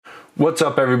What's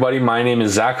up, everybody? My name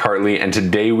is Zach Hartley, and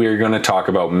today we are going to talk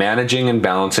about managing and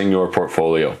balancing your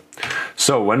portfolio.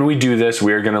 So when we do this,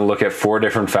 we are going to look at 4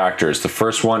 different factors. The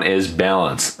first one is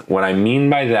balance. What I mean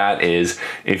by that is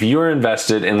if you are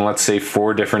invested in, let's say,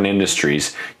 4 different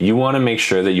industries, you want to make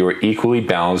sure that you are equally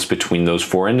balanced between those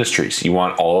 4 industries. You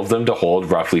want all of them to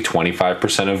hold roughly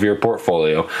 25% of your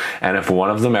portfolio, and if one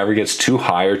of them ever gets too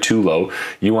high or too low,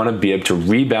 you want to be able to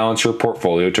rebalance your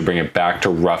portfolio to bring it back to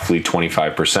roughly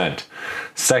 25%.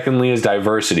 Secondly is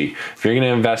diversity. If you're going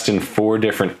to invest in 4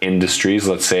 different industries,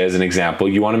 let's say as an example,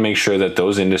 you want to make sure that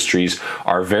those industries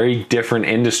are very different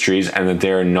industries and that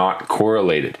they are not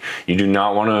correlated. You do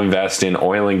not want to invest in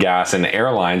oil and gas and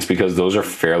airlines because those are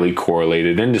fairly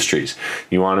correlated industries.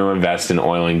 You want to invest in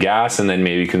oil and gas and then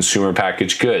maybe consumer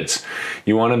packaged goods.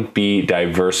 You want to be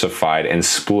diversified and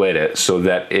split it so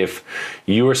that if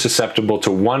you are susceptible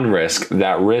to one risk,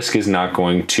 that risk is not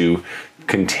going to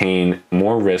contain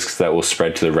more risks that will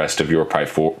spread to the rest of your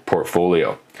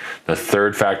portfolio. The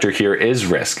third factor here is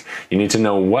risk. You need to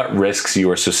know what risks you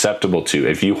are susceptible to.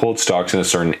 If you hold stocks in a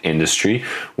certain industry,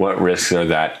 what risks are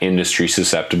that industry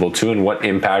susceptible to, and what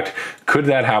impact could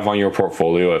that have on your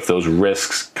portfolio if those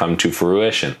risks come to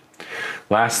fruition?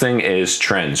 Last thing is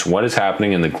trends. What is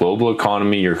happening in the global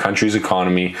economy, your country's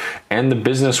economy, and the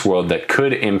business world that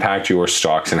could impact your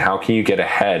stocks, and how can you get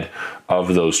ahead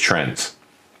of those trends?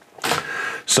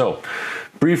 So,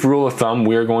 brief rule of thumb,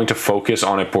 we're going to focus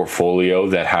on a portfolio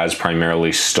that has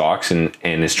primarily stocks and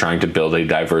is trying to build a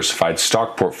diversified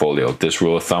stock portfolio. This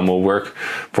rule of thumb will work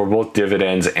for both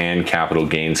dividends and capital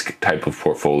gains type of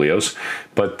portfolios.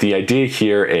 But the idea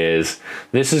here is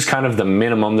this is kind of the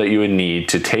minimum that you would need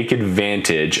to take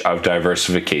advantage of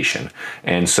diversification.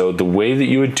 And so the way that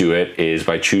you would do it is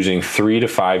by choosing 3 to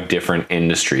 5 different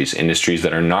industries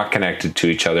that are not connected to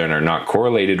each other and are not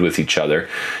correlated with each other.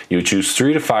 You would choose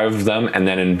 3 to 5 of them and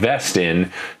then invest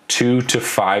in 2 to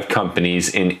 5 companies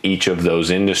in each of those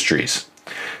industries.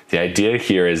 The idea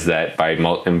here is that by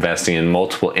investing in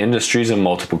multiple industries and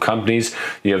multiple companies,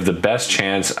 you have the best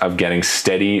chance of getting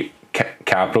steady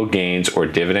capital gains or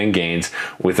dividend gains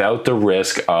without the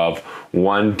risk of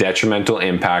one detrimental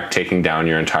impact taking down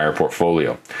your entire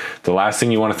portfolio. The last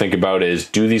thing you want to think about is,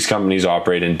 do these companies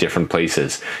operate in different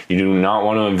places? You do not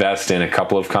want to invest in a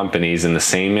couple of companies in the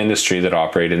same industry that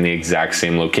operate in the exact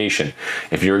same location.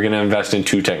 If you're going to invest in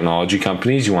 2 technology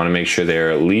companies, you want to make sure they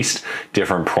are at least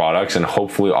different products and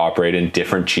hopefully operate in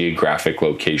different geographic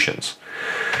locations.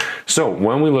 So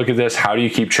when we look at this, how do you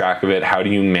keep track of it? How do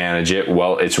you manage it?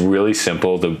 Well, it's really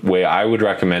simple. The way I would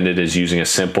recommend it is using a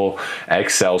simple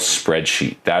Excel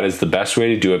spreadsheet. That is the best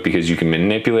way to do it because you can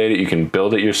manipulate it, you can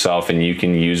build it yourself, and you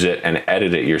can use it and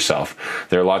edit it yourself.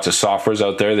 There are lots of softwares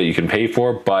out there that you can pay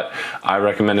for, but I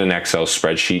recommend an Excel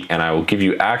spreadsheet, and I will give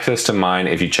you access to mine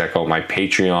if you check out my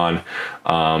Patreon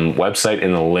website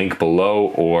in the link below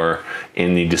or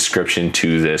in the description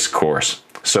to this course.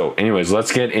 So anyways,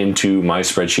 let's get into my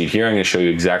spreadsheet here. I'm going to show you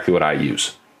exactly what I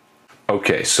use.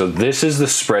 Okay, so this is the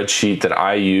spreadsheet that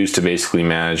I use to basically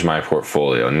manage my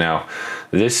portfolio. Now,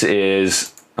 this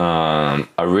is a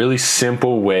really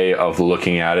simple way of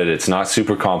looking at it. It's not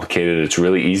super complicated. It's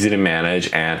really easy to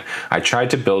manage, and I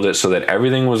tried to build it so that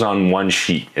everything was on one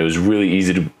sheet. It was really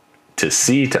easy to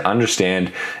see, to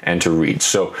understand, and to read.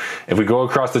 So if we go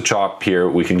across the top here,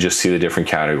 we can just see the different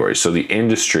categories. So the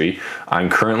industry, I'm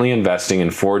currently investing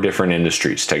in 4 different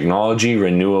industries: technology,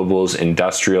 renewables,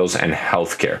 industrials, and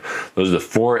healthcare. Those are the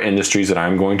 4 industries that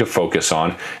I'm going to focus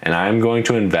on, and I'm going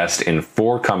to invest in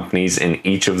 4 companies in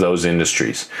each of those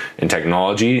industries. In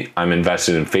technology, I'm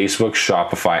invested in Facebook,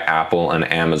 Shopify, Apple,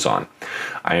 and Amazon.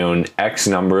 I own X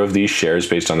number of these shares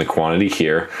based on the quantity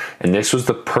here, and this was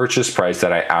the purchase price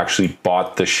that I actually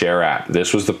bought the share at.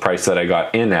 This was the price that I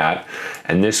got in at,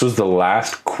 and this was the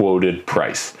last quoted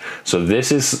price. So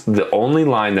this is the only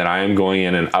line that I am going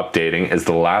in and updating is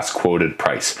the last quoted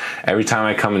price. Every time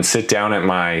I come and sit down at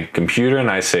my computer and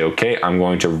I say, okay, I'm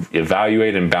going to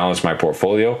evaluate and balance my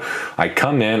portfolio, I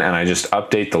come in and I just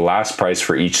update the last price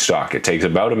for each stock. It takes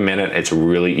about a minute. It's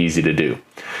really easy to do.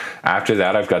 After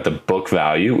that, I've got the book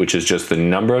value, which is just the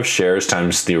number of shares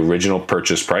times the original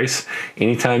purchase price.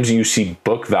 Anytime you see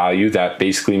book value, that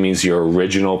basically means your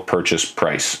original purchase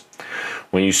price.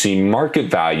 When you see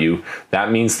market value,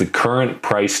 that means the current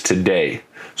price today.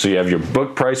 So you have your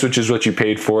book price, which is what you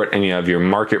paid for it, and you have your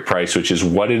market price, which is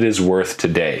what it is worth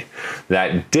today.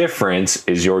 That difference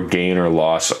is your gain or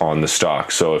loss on the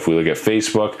stock. So if we look at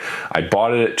Facebook, I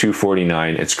bought it at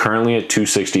 $249. It's currently at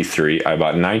 $263. I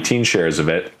bought 19 shares of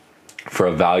it for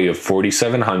a value of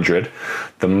 $4,700.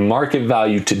 The market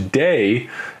value today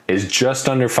is just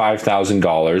under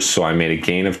 $5,000, so I made a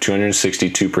gain of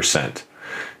 262%.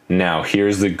 Now,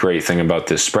 here's the great thing about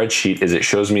this spreadsheet is it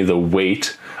shows me the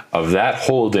weight of that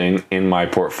holding in my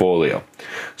portfolio.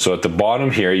 So at the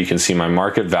bottom here, you can see my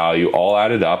market value all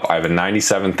added up. I have a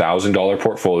 $97,000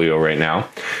 portfolio right now,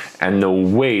 and the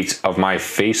weight of my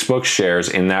Facebook shares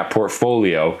in that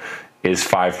portfolio is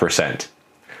 5%.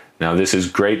 Now this is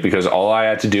great because all I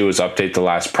had to do is update the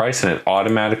last price and it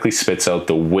automatically spits out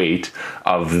the weight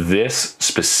of this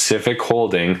specific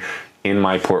holding in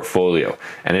my portfolio.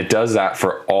 And it does that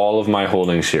for all of my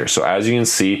holdings here. So as you can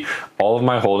see, all of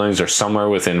my holdings are somewhere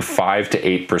within 5 to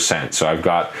 8%. So I've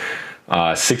got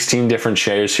 16 different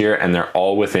shares here and they're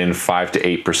all within 5 to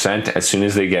 8%. As soon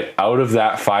as they get out of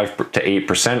that 5 to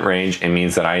 8% range, it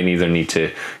means that I either need to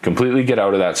completely get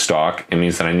out of that stock. It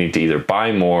means that I need to either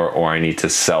buy more or I need to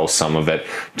sell some of it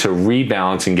to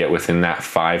rebalance and get within that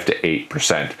 5 to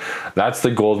 8%. That's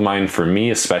the gold mine for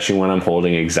me, especially when I'm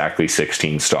holding exactly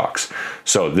 16 stocks.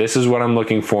 So this is what I'm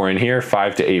looking for in here,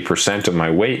 5 to 8% of my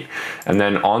weight. And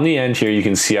then on the end here, you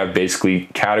can see I've basically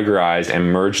categorized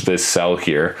and merged this cell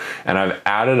here. And I've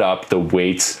added up the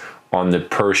weights on the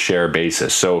per share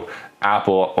basis. So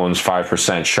Apple owns 5%,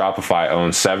 Shopify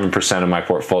owns 7% of my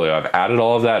portfolio. I've added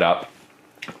all of that up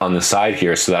on the side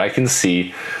here so that I can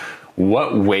see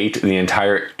what weight the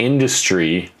entire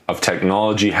industry of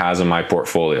technology has in my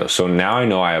portfolio. So now I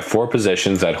know I have 4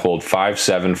 positions that hold 5,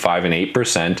 7, 5, and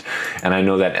 8%, and I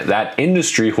know that that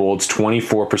industry holds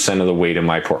 24% of the weight in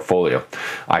my portfolio.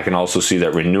 I can also see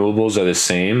that renewables are the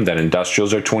same, that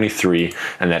industrials are 23,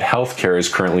 and that healthcare is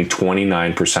currently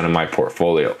 29% of my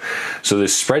portfolio. So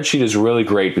this spreadsheet is really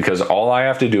great because all I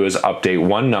have to do is update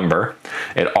one number.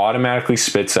 It automatically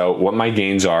spits out what my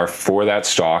gains are for that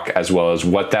stock, as well as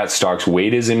what that stock's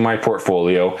weight is in my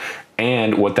portfolio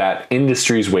and what that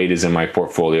industry's weight is in my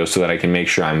portfolio, so that I can make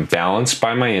sure I'm balanced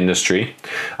by my industry.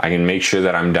 I can make sure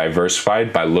that I'm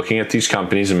diversified by looking at these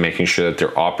companies and making sure that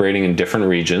they're operating in different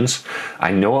regions. I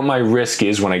know what my risk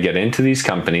is when I get into these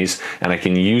companies, and I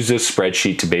can use this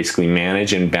spreadsheet to basically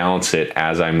manage and balance it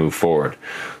as I move forward.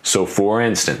 So for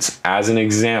instance, as an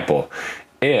example,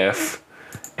 if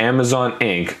Amazon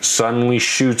Inc. suddenly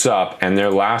shoots up and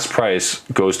their last price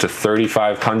goes to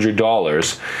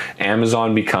 $3,500,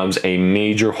 Amazon becomes a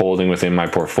major holding within my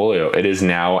portfolio. It is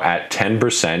now at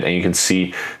 10%, and you can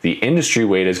see the industry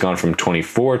weight has gone from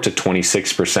 24 to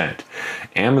 26%.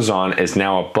 Amazon is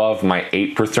now above my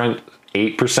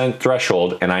 8%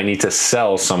 threshold, and I need to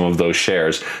sell some of those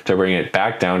shares to bring it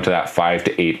back down to that 5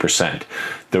 to 8%.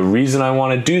 The reason I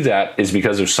want to do that is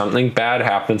because if something bad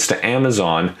happens to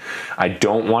Amazon, I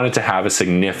don't want it to have a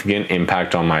significant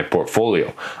impact on my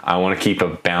portfolio. I want to keep a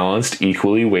balanced,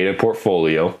 equally weighted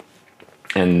portfolio,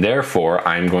 and therefore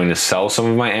I'm going to sell some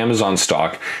of my Amazon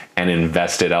stock and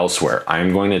invest it elsewhere.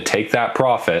 I'm going to take that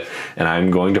profit and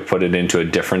I'm going to put it into a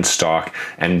different stock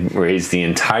and raise the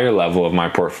entire level of my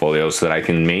portfolio so that I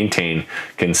can maintain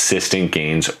consistent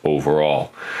gains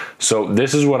overall. So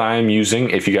this is what I am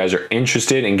using. If you guys are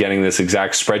interested in getting this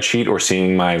exact spreadsheet or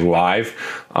seeing my live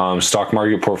stock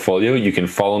market portfolio, you can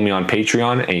follow me on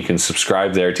Patreon and you can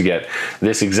subscribe there to get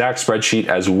this exact spreadsheet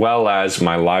as well as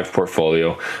my live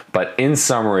portfolio. But in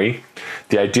summary,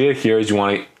 the idea here is you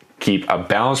want to keep a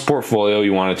balanced portfolio.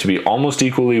 You want it to be almost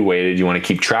equally weighted. You want to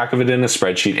keep track of it in a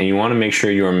spreadsheet, and you want to make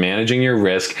sure you are managing your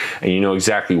risk and you know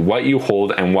exactly what you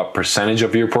hold and what percentage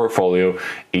of your portfolio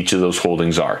each of those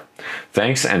holdings are.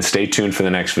 Thanks, and stay tuned for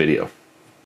the next video.